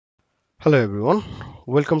Hello everyone,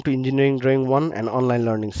 welcome to Engineering Drawing 1 and online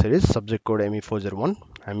learning series subject code ME401.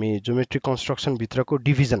 हामी geometry construction भित्रको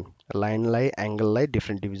division लाइनलाई एंगललाई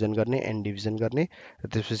different division गर्ने and division गर्ने र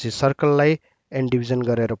त्यसपछि सर्कललाई and division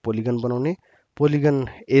गरेर polygon बनाउने पोलिगन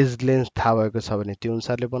एज लेन्थ थाहा भएको छ भने त्यो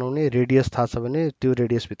अनुसारले बनाउने रेडियस थाहा छ भने त्यो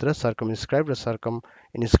रेडियस भित्र सर्कम इन्स्क्राइब र सर्कम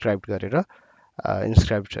इन्स्क्राइब गरेर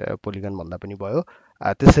इन्स्क्राइब्ड पोलिगन भन्दा पनि भयो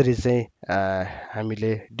त्यसरी चाहिँ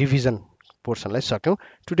हामीले division पोर्सनलाई सक्यौं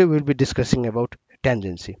today we will be discussing about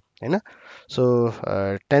टेन्जेन्सी हैन सो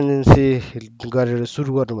टेन्जेन्सी गरेर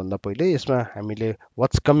सुरु गर्नुभन्दा पहिले यसमा हामीले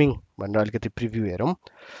व्हाट्स कमिङ भनेर अलिकति प्रिभ्यू हेरौं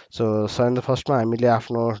सो इन द फर्स्टमा हामीले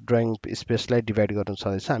आफ्नो ड्राइङ स्पेसलाई डिभाइड गर्नु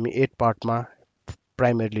छँदैछ हामी 8 पार्टमा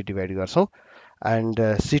प्राइमरीली डिभाइड गर्छौं and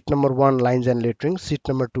seat number 1 lines and लेटरिङ seat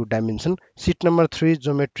number 2 dimension seat number 3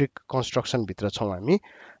 geometric construction भित्र छौं हामी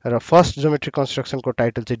र फर्स्ट ज्योमेट्रिक कन्स्ट्रक्सनको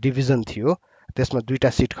टाइटल चाहिँ डिभिजन थियो त्यसमा दुईटा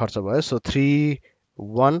सीट खर्च भयो सो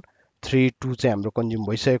 3-1 3-2 चाहिँ हाम्रो कन्ज्युम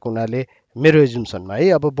भइसकेको हुनाले मेरो एजुम्सनमा है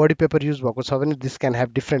अब बडी पेपर युज भएको छ भने this can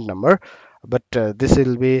have different number but this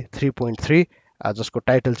will be 3.3 जसको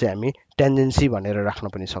टाइटल चाहिँ हामी टेन्जेन्सी भनेर राख्न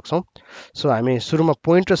पनि सक्छौं सो हामी सुरुमा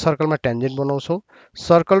पोइन्ट र सर्कलमा टेन्जेन्ट बनाउँछौं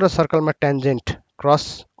सर्कल र सर्कलमा टेन्जेन्ट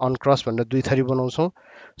क्रस अन क्रस भनेर दुई थरी बनाउँछौं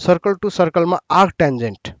circle to सर्कलमा arc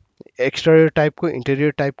tangent exterior टाइपको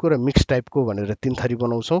इन्टेरियर टाइपको र मिक्स टाइपको भनेर तीन थरी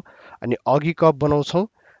बनाउँछौं अनि अघि कप बनाउँछौं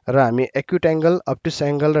र हामी एक्युट एंगल अब्टुस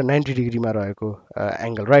एंगल र 90 डिग्रीमा रहेको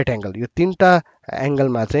एंगल राइट एंगल यो तीनटा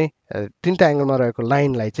एंगलमा चाहिँ तीनटा एंगलमा रहेको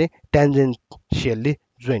लाइनलाई चाहिँ टेन्जेन्शियली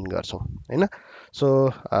जोइन गर्छौं हैन so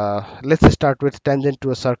let's start with tangent to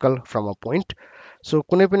a circle from a point so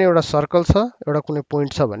कुनै पनि एउटा सर्कल छ एउटा कुनै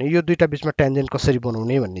पोइन्ट छ भने यो दुईटा बीचमा टेन्जेन्ट कसरी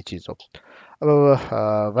बनाउने भन्ने चीज हो अब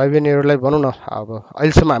भाइ बहिनीहरूलाई भनौँ न अब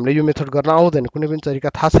अहिलेसम्म हामीले यो मेथड गर्न आउँदैन कुनै पनि तरिका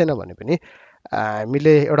थाहा छैन भने पनि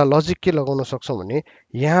हामीले एउटा लजिक के लगाउन सक्छौं भने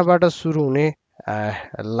यहाँबाट सुरु हुने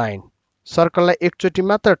लाइन सर्कललाई एकचोटि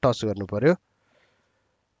मात्र टच गर्नु पर्यो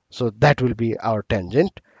so that will be our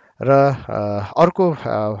tangent र अर्को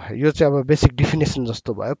यो चाहिँ अब बेसिक डेफिनेसन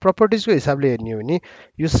जस्तो भयो प्रपर्टिजको हिसाबले हेर्ने हो भने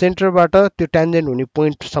यो सेन्टरबाट त्यो टेन्जेन्ट हुने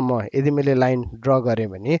पोइन्टसम्म यदि मैले लाइन ड्रा गरेँ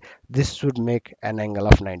भने this should make an angle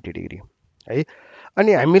of 90 degree है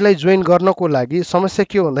अनि हामीलाई जोइन गर्नको लागि समस्या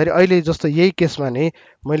के हो भन्दाखेरि अहिले जस्तो यही केसमा नै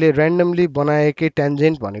मैले र्यान्डमली बनाएकै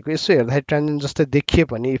टेन्जेन्ट भनेको यसो हेर्दाखेरि टेन्जेन्ट जस्तै देखिए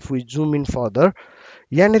पनि if we zoom in further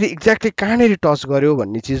यहाँनिर एक्ज्याक्टली कहाँनिर टच गर्यो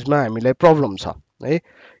भन्ने चिजमा हामीलाई प्रब्लम छ है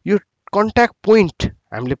यो कन्ट्याक्ट पोइन्ट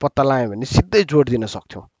हामीले पत्ता लगायौँ भने सिधै जोड दिन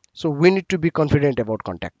सक्छौं so we need to be confident about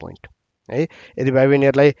contact point है यदि भाइ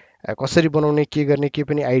बहिनीहरूलाई कसरी बनाउने के गर्ने के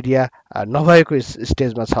पनि आइडिया नभएको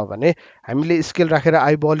स्टेजमा छ भने हामीले स्केल राखेर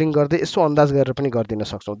आई बलिङ गर्दै यसो अन्दाज गरेर पनि गर्दिन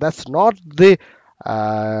सक्छौं द्याट्स नट द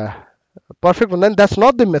पर्फेक्ट भन्दा that's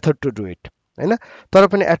not the method to do it हैन तर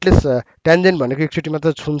पनि एटलिस्ट टेन्जेन्ट भनेको एकचोटि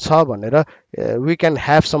मात्र छुन्छ भनेर we can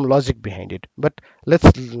have some logic behind it but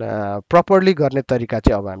let's properly गर्ने तरिका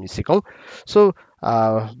चाहिँ अब हामी सिकौं सो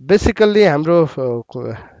बेसिकल्ली हाम्रो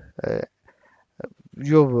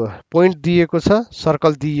यो पोइन्ट दिएको छ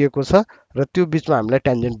सर्कल दिएको छ र त्यो बीचमा हामीलाई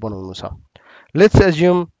टेन्जेन्ट बनाउनु छ let's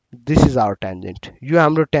assume this is our tangent यो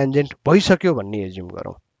हाम्रो टेन्जेन्ट भइसक्यो भन्ने एज्युम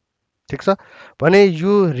गरौँ ठीक छ भने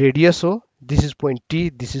यो रेडियस हो this is point T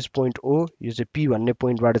this is point ओ यो चाहिँ पी भन्ने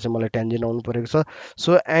पोइन्टबाट चाहिँ मलाई टेन्जेन्ट आउनु परेको छ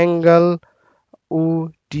so angle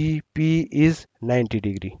OTP is 90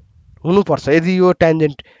 degree हुनुपर्छ यदि यो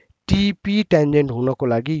टेन्जेन्ट टीपी टेन्जेन्ट हुनको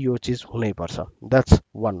लागि यो चीज हुनै पर्छ that's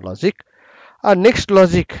one logic next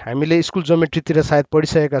logic हामीले स्कुल ज्योमेट्रीतिर सायद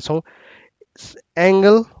पढिसकेका छौं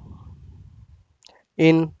angle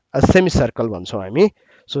in a semi circle भन्छौं हामी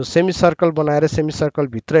सो सेमी सर्कल बनाएर सेमी सर्कल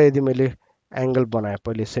भित्र यदि मैले एंगल बनाए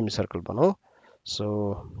पहिले सेमी सर्कल बनाऊ so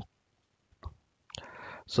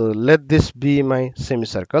let this be my semi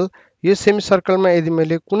circle यो सेमी सर्कलमा यदि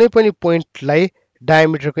मैले कुनै पनि पोइन्टलाई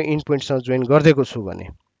डायमिटरको इन पोइन्टसँग जोइन गर्दैको छु भने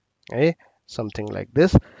है समथिङ लाइक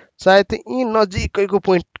दिस चाहे त्यो यी नजिकैको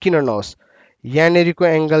पोइन्ट किन नहोस् यहाँनेरिको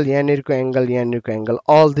angle यहाँनेरिको angle यहाँनेरिको angle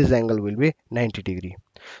all these angle will be 90 degree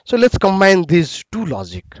so let's combine these two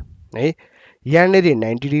logic है यहाँनेरि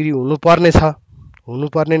 90 डिग्री हुनुपर्ने छ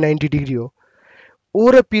हुनुपर्ने 90 डिग्री हो ओ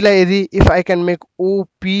र पी लाई यदि if I can make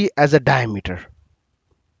OP as a diameter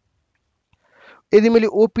यदि मैले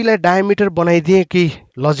ओपी लाई डायमिटर बनाइदिए कि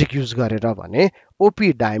लजिक युज गरेर भने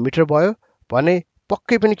ओपी डायमिटर भयो भने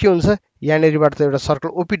पक्कै पनि के हुन्छ यहाँनेरिबाट त एउटा सर्कल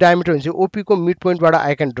ओपी डायमिटर हुन्छ ओपी को मिड पोइन्टबाट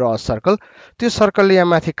I can draw a circle त्यो सर्कलले यहाँ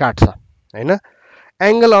माथि काट्छ हैन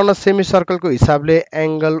एंगल अन अ सेमी सर्कलको हिसाबले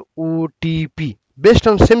angle OTP based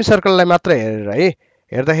on semi सर्कललाई मात्र हेरेर है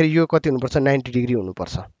हेर्दाखेरि यो कति हुनुपर्छ 90 डिग्री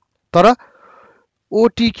हुनुपर्छ तर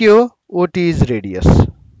ओटी के हो ओटी इज रेडियस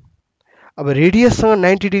अब रेडियससँग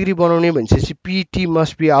 90 डिग्री बनाउने भनेपछि PT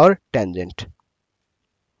must be our tangent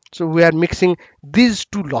so we are mixing these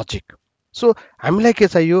two logic. So हामीलाई के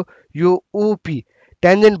चाहियो, यो ओपी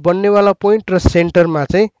ट्यान्जेन्ट बन्नेवाला पोइन्ट र सेन्टरमा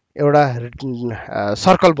चाहिँ एउटा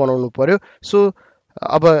सर्कल बनाउनु पर्यो. सो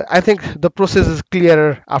अब I think the process is clear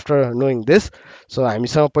after knowing this. So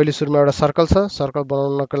हामीसँग पहिले सुरुमा एउटा सर्कल छ. सर्कल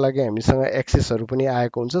बनाउनको लागि हामीसँग एक्सिसहरू पनि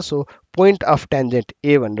आएको हुन्छ. सो पोइन्ट अफ ट्यान्जेन्ट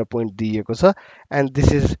ए भनेर पोइन्ट दिइएको छ and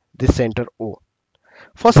this is this centre oh.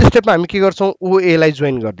 First स्टेपमा हामी के गर्छौँ, ओएलाई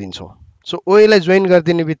जोइन गरिदिन्छौँ. सो ओएलाई जोइन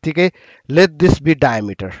गरिदिने बित्तिकै लेट दिस बी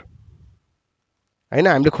डायमिटर. होइन,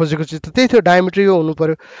 हामीले खोजेको चिज त त्यही थियो, डायमिटर यो हुनु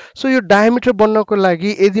पर्यो. सो यो डायमिटर बन्नको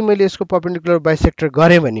लागि यदि मैले यसको पर्पेन्डिकुलर बाइसेक्टर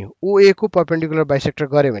गरेँ भने, ओए को पर्पेन्डिकुलर बाइसेक्टर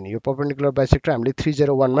गरेँ भने, यो पर्पेन्डिकुलर बाइसेक्टर हामीले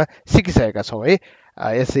 301 मा सिकिसकेका छौँ है.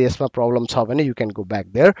 यसमा प्रब्लम छ भने you can go back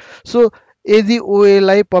there. So यदि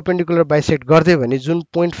ओएलाई पर्पेन्डिकुलर बाइसेक्ट गरिदियो भने जुन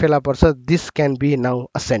पोइन्ट फेला पर्छ, this can be now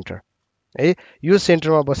a centre है. यो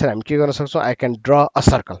सेन्टरमा बसेर हामी के गर्न सक्छौँ, I can draw a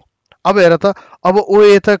circle. अब हेर त, अब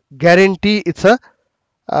ओए त ग्यारेन्टी इट्स अ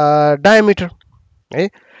डायमिटर है.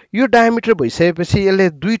 यो डायमिटर भइसकेपछि यसले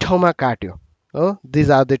दुई ठाउँमा काट्यो हो.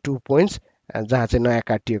 These are the two points जहाँ चाहिँ नयाँ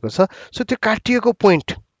काटिएको छ. सो त्यो काटिएको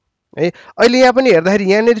पोइन्ट है, अहिले यहाँ पनि हेर्दाखेरि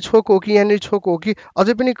यहाँनिर छोएको हो कि यहाँनिर छोएको हो कि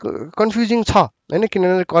अझै पनि कन्फ्युजिङ छ होइन,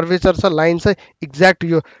 किनभने कर्भेचर छ, लाइन छ, एक्ज्याक्ट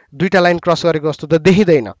यो दुईवटा लाइन क्रस गरेको जस्तो त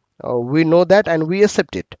देखिँदैन. We know that and we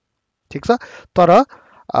accept it. ठिक छ, तर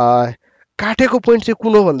काटेको पोइन्ट चाहिँ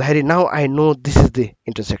कुन हो भन्दाखेरि now I know this is the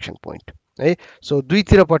intersection point है. सो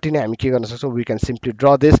दुईतिरपट्टि नै हामी के गर्न सक्छौँ, we can simply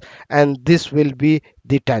draw this and this will be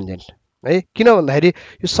the tangent है. किन भन्दाखेरि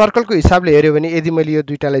यो सर्कलको हिसाबले हेऱ्यो भने यदि मैले यो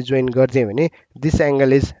दुईटालाई जोइन गरिदिएँ भने this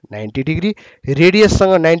angle is 90 degree,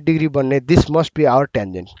 रेडियससँग 90 degree बन्ने, this must be our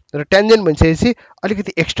tangent. र ट्यान्जेन्ट भनिसकेपछि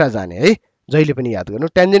अलिकति एक्स्ट्रा जाने है, जहिले पनि याद गर्नु.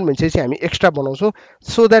 ट्यान्जेन्ट भनिसकेपछि हामी एक्स्ट्रा बनाउँछौँ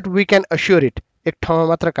so that we can assure it एक ठाउँमा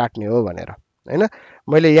मात्र काट्ने हो भनेर होइन.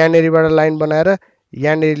 मैले यहाँनिरबाट लाइन बनाएर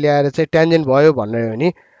यहाँनिर ल्याएर चाहिँ ट्यान्जेन्ट भयो भन्यो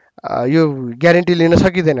भने यो ग्यारेन्टी लिन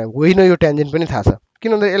सकिँदैन. होइन, यो ट्यान्जेन्ट पनि थाहा छ,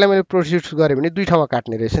 किन भन्दा यसलाई मैले प्रोसिड गरेँ भने दुई ठाउँमा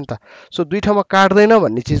काट्ने रहेछ नि त. सो दुई ठाउँमा काट्दैन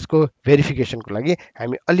भन्ने चिजको भेरिफिकेसनको लागि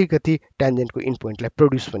हामी अलिकति ट्यान्जेन्टको इन पोइन्टलाई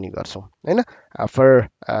प्रड्युस पनि गर्छौँ होइन, for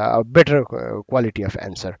better quality of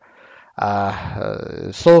answer.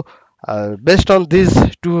 So based on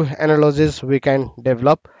these two एनालोजिज we can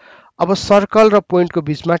develop. अब सर्कल र पोइन्टको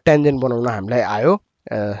बिचमा ट्यान्जेन्ट बनाउन हामीलाई आयो.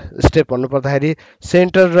 स्टेप भन्नुपर्दाखेरि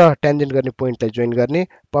सेन्टर र ट्यान्जेन्ट गर्ने पोइन्टलाई जोइन गर्ने,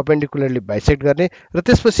 पर्पेन्डिकुलरली बाइसेक्ट गर्ने, र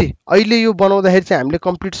त्यसपछि अहिले यो बनाउँदाखेरि चाहिँ हामीले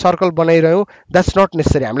complete circle बनाइरह्यौँ. That's not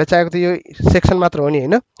necessary. हामीलाई चाहिएको त यो सेक्सन मात्र हो नि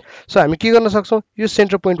होइन. सो हामी के गर्न सक्छौँ, यो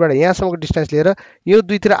सेन्टर पोइन्टबाट यहाँसम्मको डिस्टेन्स लिएर यो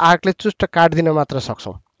दुईतिर आर्कले चुस्ट काटिदिन मात्र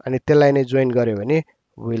सक्छौँ अनि त्यसलाई नै जोइन गऱ्यो भने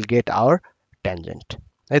विल गेट आवर ट्यान्जेन्ट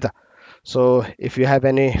है त. So if you have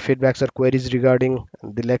any feedbacks or queries regarding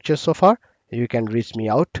the lecture so far, you can reach me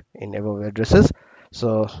out in above addresses.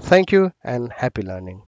 So thank you and happy learning.